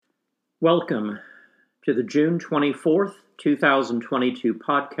Welcome to the June 24th, 2022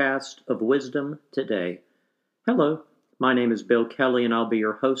 podcast of Wisdom Today. Hello, my name is Bill Kelley and I'll be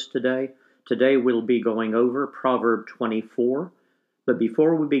your host today. Today we'll be going over Proverb 24, but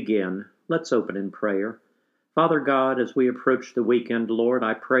before we begin, let's open in prayer. Father God, as we approach the weekend, Lord,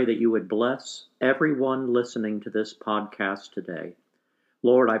 I pray that you would bless everyone listening to this podcast today.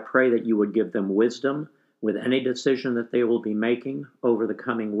 Lord, I pray that you would give them wisdom with any decision that they will be making over the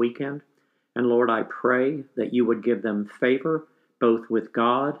coming weekend. And Lord, I pray that you would give them favor both with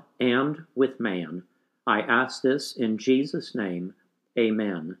God and with man. I ask this in Jesus' name.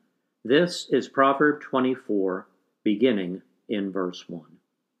 Amen. This is Proverb 24, beginning in verse 1.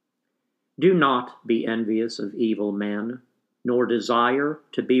 Do not be envious of evil men, nor desire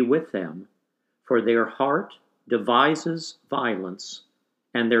to be with them, for their heart devises violence,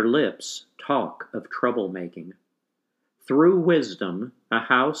 and their lips talk of troublemaking. Through wisdom a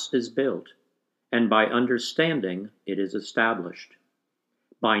house is built, and by understanding it is established.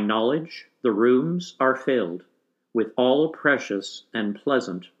 By knowledge the rooms are filled with all precious and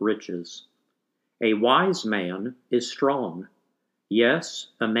pleasant riches. A wise man is strong. Yes,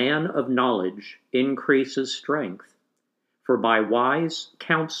 a man of knowledge increases strength. For by wise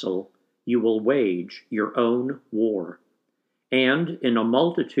counsel you will wage your own war. And in a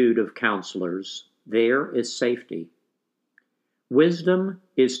multitude of counselors there is safety. Wisdom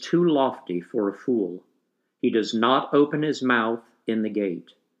is too lofty for a fool. He does not open his mouth in the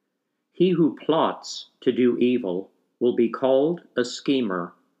gate. He who plots to do evil will be called a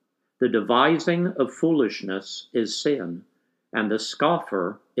schemer. The devising of foolishness is sin, and the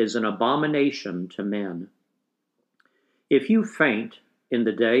scoffer is an abomination to men. If you faint in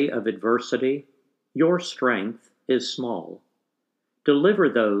the day of adversity, your strength is small. Deliver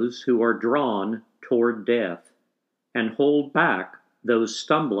those who are drawn toward death, and hold back those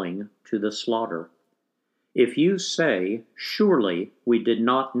stumbling to the slaughter. If you say, "Surely we did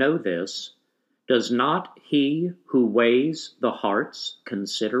not know this," does not he who weighs the hearts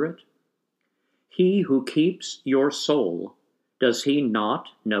consider it? He who keeps your soul, does he not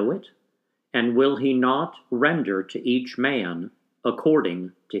know it? And will he not render to each man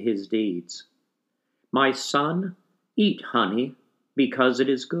according to his deeds? My son, eat honey, because it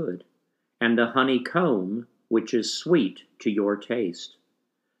is good, and the honeycomb which is sweet to your taste.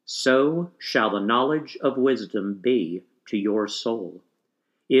 So shall the knowledge of wisdom be to your soul.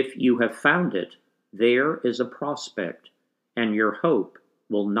 If you have found it, there is a prospect, and your hope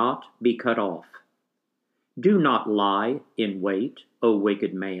will not be cut off. Do not lie in wait, O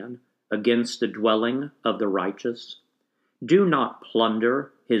wicked man, against the dwelling of the righteous. Do not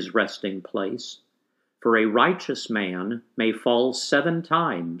plunder his resting place. For a righteous man may fall 7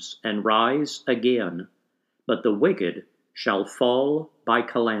 times and rise again, but the wicked shall fall by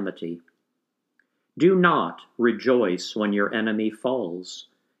calamity. Do not rejoice when your enemy falls,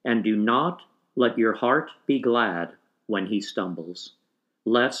 and do not let your heart be glad when he stumbles,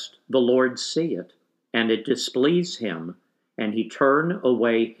 lest the Lord see it, and it displease him, and he turn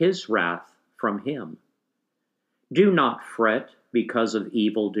away his wrath from him. Do not fret because of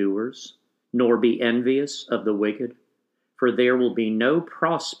evildoers, nor be envious of the wicked, for there will be no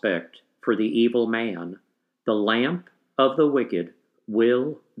prospect for the evil man. The lamp of the wicked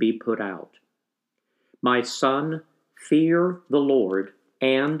will be put out. My son, fear the Lord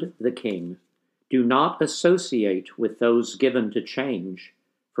and the king. Do not associate with those given to change,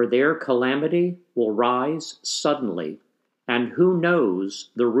 for their calamity will rise suddenly, and who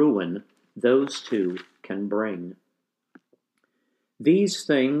knows the ruin those two can bring. These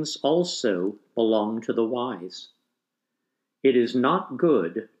things also belong to the wise. It is not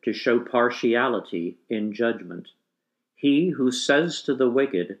good to show partiality in judgment. He who says to the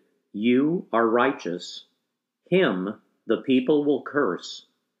wicked, "You are righteous," him the people will curse.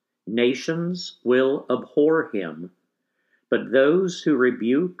 Nations will abhor him. But those who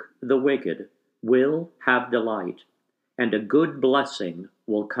rebuke the wicked will have delight, and a good blessing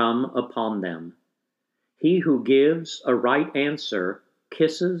will come upon them. He who gives a right answer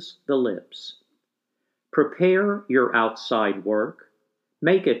kisses the lips. Prepare your outside work,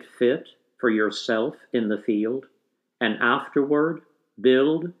 make it fit for yourself in the field, and afterward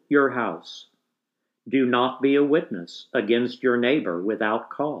build your house. Do not be a witness against your neighbor without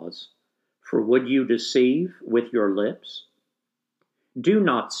cause, for would you deceive with your lips? Do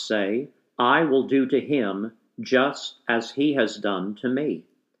not say, "I will do to him just as he has done to me.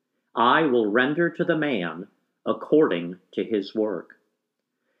 I will render to the man according to his work."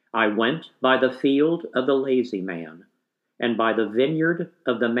 I went by the field of the lazy man, and by the vineyard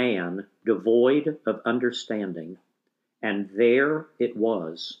of the man devoid of understanding, and there it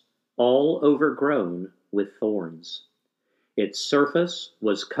was, all overgrown with thorns. Its surface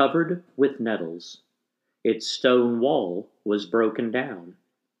was covered with nettles. Its stone wall was broken down.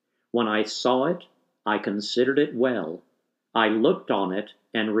 When I saw it, I considered it well. I looked on it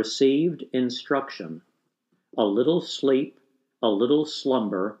and received instruction. A little sleep, a little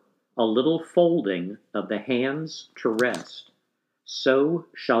slumber, a little folding of the hands to rest. So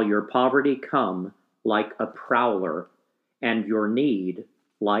shall your poverty come like a prowler, and your need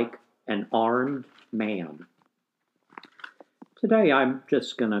like an armed man. Today I'm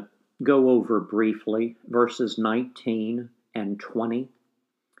just going to go over briefly verses 19 and 20.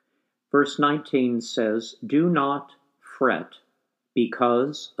 Verse 19 says, "Do not fret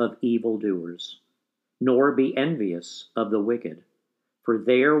because of evildoers, nor be envious of the wicked, for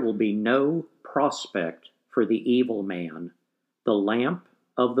there will be no prospect for the evil man. The lamp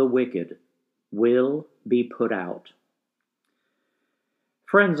of the wicked will be put out."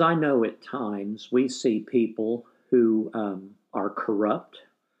 Friends, I know at times we see people who are corrupt.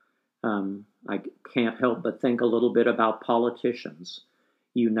 I can't help but think a little bit about politicians.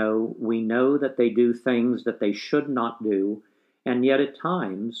 We know that they do things that they should not do, and yet at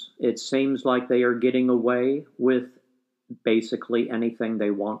times it seems like they are getting away with basically anything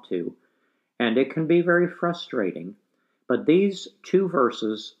they want to. And it can be very frustrating. But these two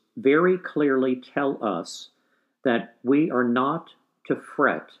verses very clearly tell us that we are not to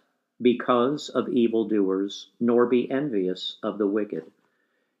fret because of evildoers, nor be envious of the wicked.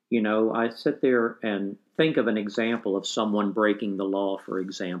 I sit there and think of an example of someone breaking the law, for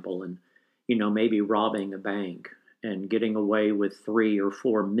example, and, maybe robbing a bank and getting away with $3 or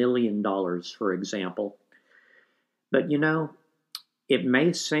 $4 million, for example. But, it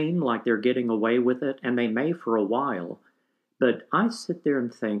may seem like they're getting away with it, and they may for a while, but I sit there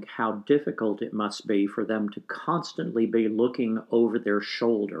and think how difficult it must be for them to constantly be looking over their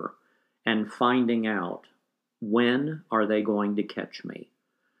shoulder and finding out, when are they going to catch me?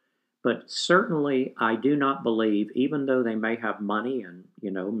 But certainly I do not believe, even though they may have money and,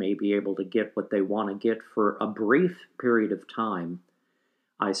 may be able to get what they want to get for a brief period of time,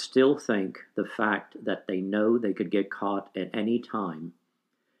 I still think the fact that they know they could get caught at any time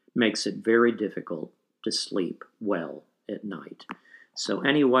makes it very difficult to sleep well at night. So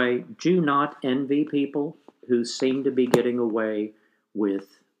anyway, do not envy people who seem to be getting away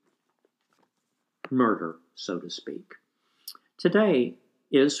with murder, so to speak. Today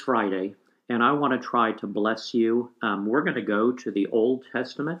is Friday, and I want to try to bless you. We're going to go to the Old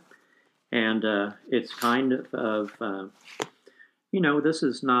Testament, and it's kind of this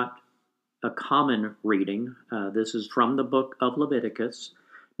is not a common reading. This is from the book of Leviticus,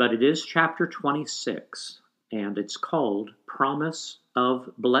 but it is chapter 26, and it's called Promise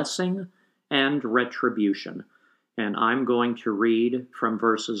of Blessing and Retribution. And I'm going to read from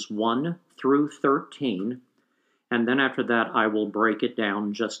verses 1 through 13, and then after that I will break it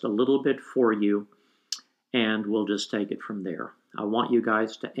down just a little bit for you, and we'll just take it from there. I want you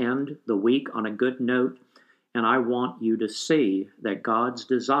guys to end the week on a good note, and I want you to see that God's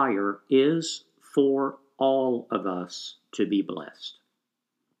desire is for all of us to be blessed.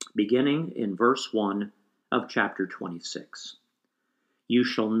 Beginning in verse 1 of chapter 26. "You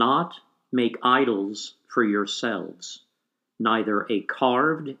shall not make idols for yourselves, neither a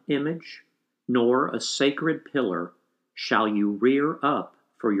carved image nor a sacred pillar shall you rear up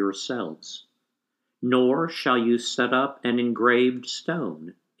for yourselves, nor shall you set up an engraved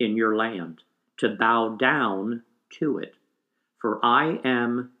stone in your land to bow down to it, for I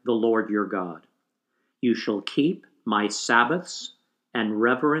am the Lord your God. You shall keep my Sabbaths and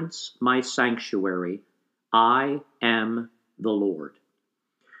reverence my sanctuary. I am the Lord."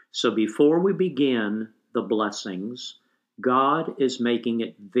 So before we begin the blessings, God is making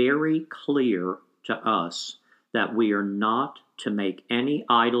it very clear to us that we are not to make any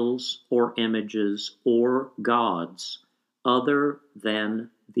idols or images or gods other than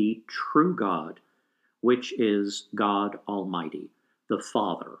the true God, which is God Almighty, the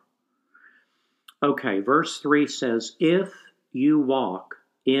Father. Okay, verse 3 says, "If you walk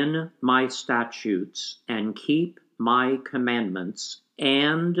in my statutes and keep my commandments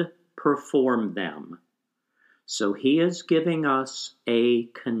and perform them." So he is giving us a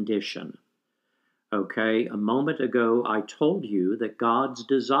condition. Okay, a moment ago I told you that God's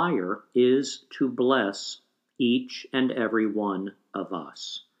desire is to bless each and every one of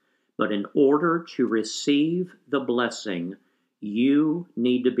us. But in order to receive the blessing, you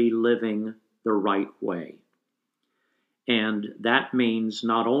need to be living the right way. And that means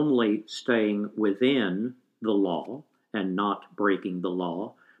not only staying within the law and not breaking the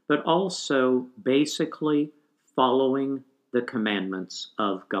law, but also basically following the commandments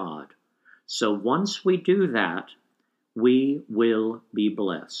of God. So once we do that, we will be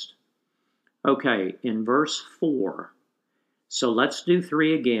blessed. Okay, in verse 4, so let's do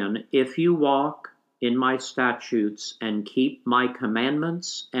 3 again. If you walk in my statutes and keep my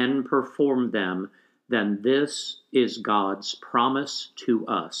commandments and perform them, then this is God's promise to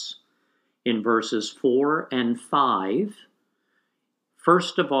us. In verses 4 and 5,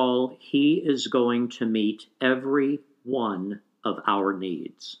 first of all, he is going to meet every one of our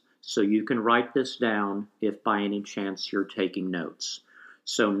needs. So you can write this down if by any chance you're taking notes.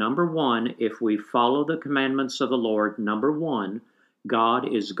 So number 1, if we follow the commandments of the Lord, number 1,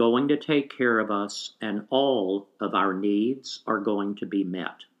 God is going to take care of us and all of our needs are going to be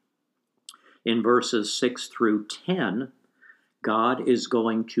met. In verses 6 through 10, God is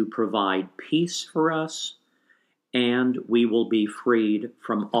going to provide peace for us, and we will be freed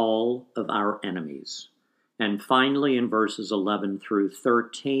from all of our enemies. And finally, in verses 11 through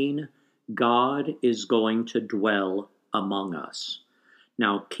 13, God is going to dwell among us.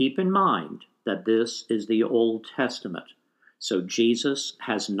 Now, keep in mind that this is the Old Testament, so Jesus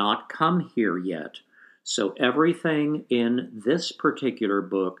has not come here yet. So everything in this particular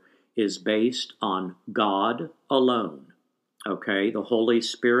book is based on God alone. Okay, the Holy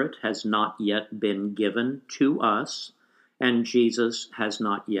Spirit has not yet been given to us, and Jesus has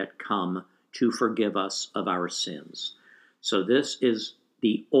not yet come to forgive us of our sins. So this is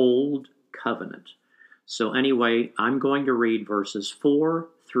the Old Covenant. So anyway, I'm going to read verses 4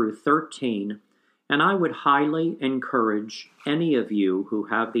 through 13, and I would highly encourage any of you who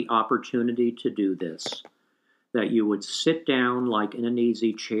have the opportunity to do this, that you would sit down like in an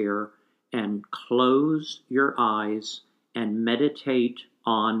easy chair and close your eyes and meditate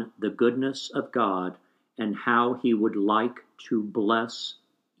on the goodness of God and how he would like to bless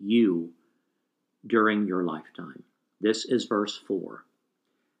you during your lifetime. This is verse 4.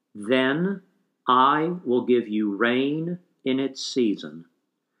 Then I will give you rain in its season.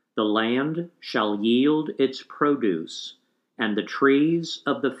 The land shall yield its produce, and the trees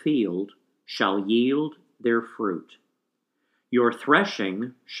of the field shall yield their fruit. Your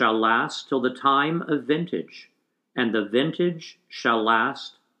threshing shall last till the time of vintage, and the vintage shall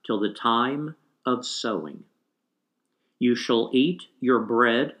last till the time of sowing. You shall eat your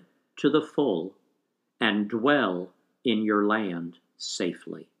bread to the full, and dwell in your land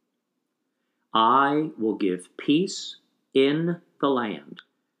safely. I will give peace in the land,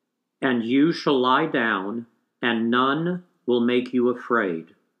 and you shall lie down, and none will make you afraid.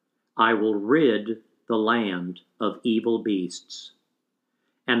 I will rid the land of evil beasts,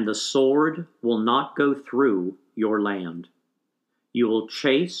 and the sword will not go through your land. You will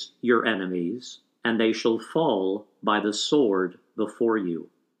chase your enemies, and they shall fall by the sword before you.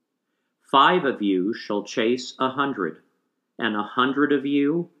 5 of you shall chase 100, and 100 of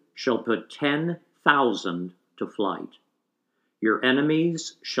you shall put 10,000 to flight. Your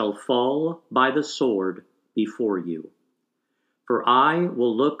enemies shall fall by the sword before you. For I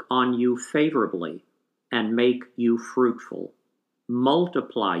will look on you favorably and make you fruitful,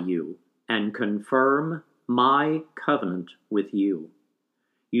 multiply you, and confirm my covenant with you.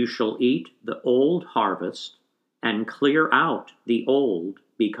 You shall eat the old harvest and clear out the old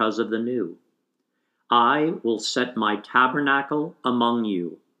because of the new. I will set my tabernacle among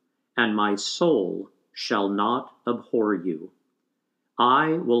you, and my soul shall not abhor you. I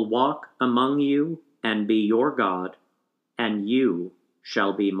will walk among you and be your God, and you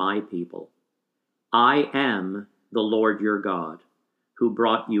shall be my people. I am the Lord your God, who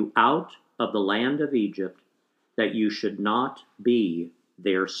brought you out of the land of Egypt, that you should not be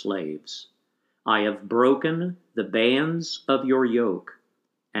their slaves. I have broken the bands of your yoke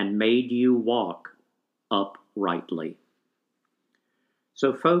and made you walk uprightly.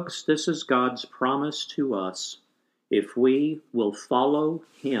 So folks, this is God's promise to us. If we will follow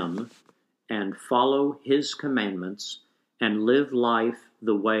him and follow his commandments and live life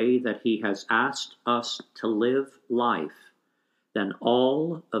the way that he has asked us to live life, then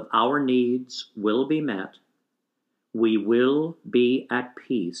all of our needs will be met. We will be at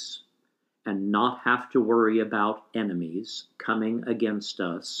peace and not have to worry about enemies coming against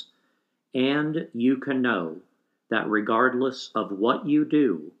us. And you can know that regardless of what you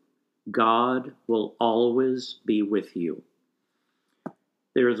do, God will always be with you.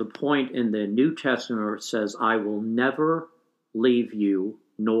 There is a point in the New Testament where it says, I will never leave you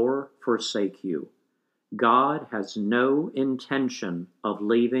nor forsake you. God has no intention of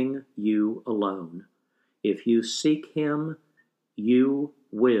leaving you alone. If you seek him, you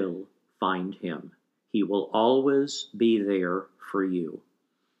will find him. He will always be there for you.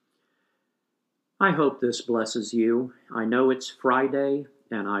 I hope this blesses you. I know it's Friday,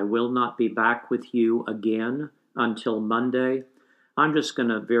 and I will not be back with you again until Monday. I'm just going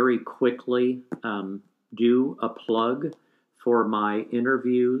to very quickly do a plug for my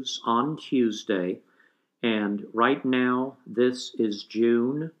interviews on Tuesday. And right now, this is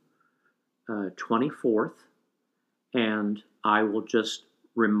June 24th, and I will just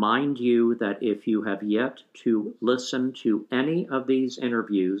remind you that if you have yet to listen to any of these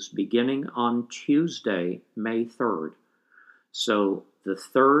interviews beginning on Tuesday, May 3rd, so the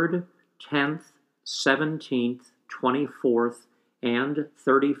 3rd, 10th, 17th, 24th, and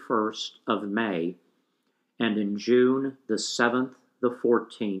 31st of May, and in June, the 7th, the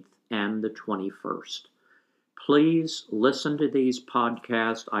 14th, and the 21st. Please listen to these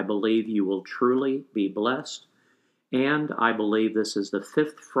podcasts. I believe you will truly be blessed. And I believe this is the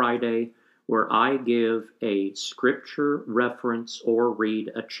 5th Friday where I give a scripture reference or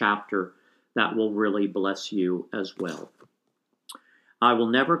read a chapter that will really bless you as well. I will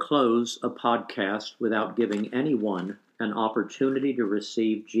never close a podcast without giving anyone an opportunity to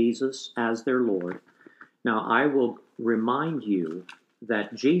receive Jesus as their Lord. Now, I will remind you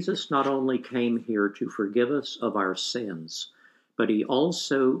that Jesus not only came here to forgive us of our sins, but he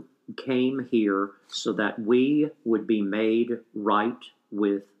also came here so that we would be made right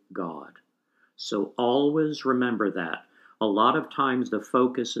with God. So always remember that. A lot of times the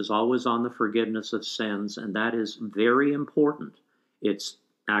focus is always on the forgiveness of sins, and that is very important. It's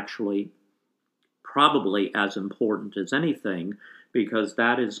actually probably as important as anything, because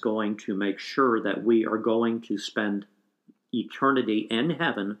that is going to make sure that we are going to spend eternity in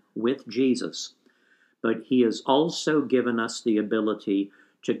heaven with Jesus. But he has also given us the ability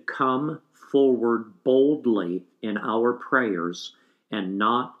to come forward boldly in our prayers and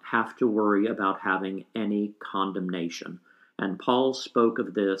not have to worry about having any condemnation. And Paul spoke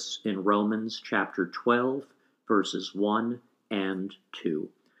of this in Romans chapter 12, verses 1 and 2.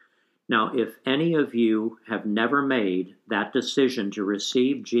 Now, if any of you have never made that decision to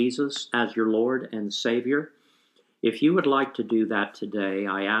receive Jesus as your Lord and Savior, if you would like to do that today,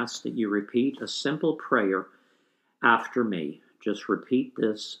 I ask that you repeat a simple prayer after me. Just repeat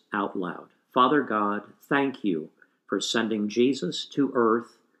this out loud. Father God, thank you for sending Jesus to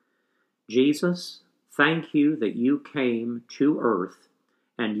earth. Jesus, thank you that you came to earth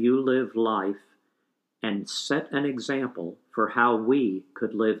and you lived life and set an example for how we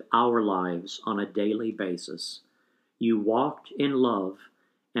could live our lives on a daily basis. You walked in love,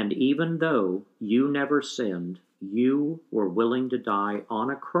 and even though you never sinned, you were willing to die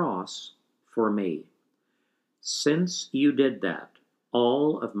on a cross for me. Since you did that,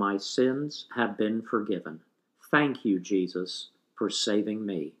 all of my sins have been forgiven. Thank you, Jesus, for saving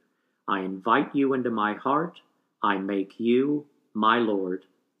me. I invite you into my heart. I make you my Lord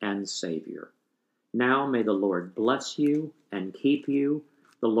and Savior. Now may the Lord bless you and keep you.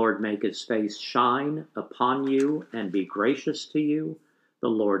 The Lord make his face shine upon you and be gracious to you. The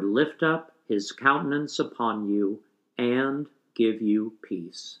Lord lift up his countenance upon you and give you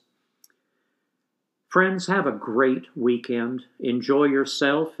peace. Friends, have a great weekend. Enjoy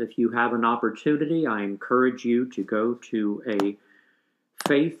yourself. If you have an opportunity, I encourage you to go to a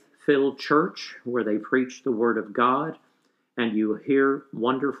faith-filled church where they preach the Word of God and you hear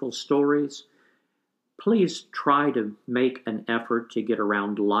wonderful stories. Please try to make an effort to get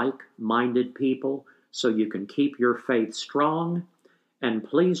around like-minded people so you can keep your faith strong. And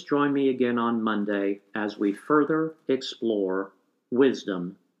please join me again on Monday as we further explore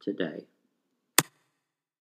wisdom today.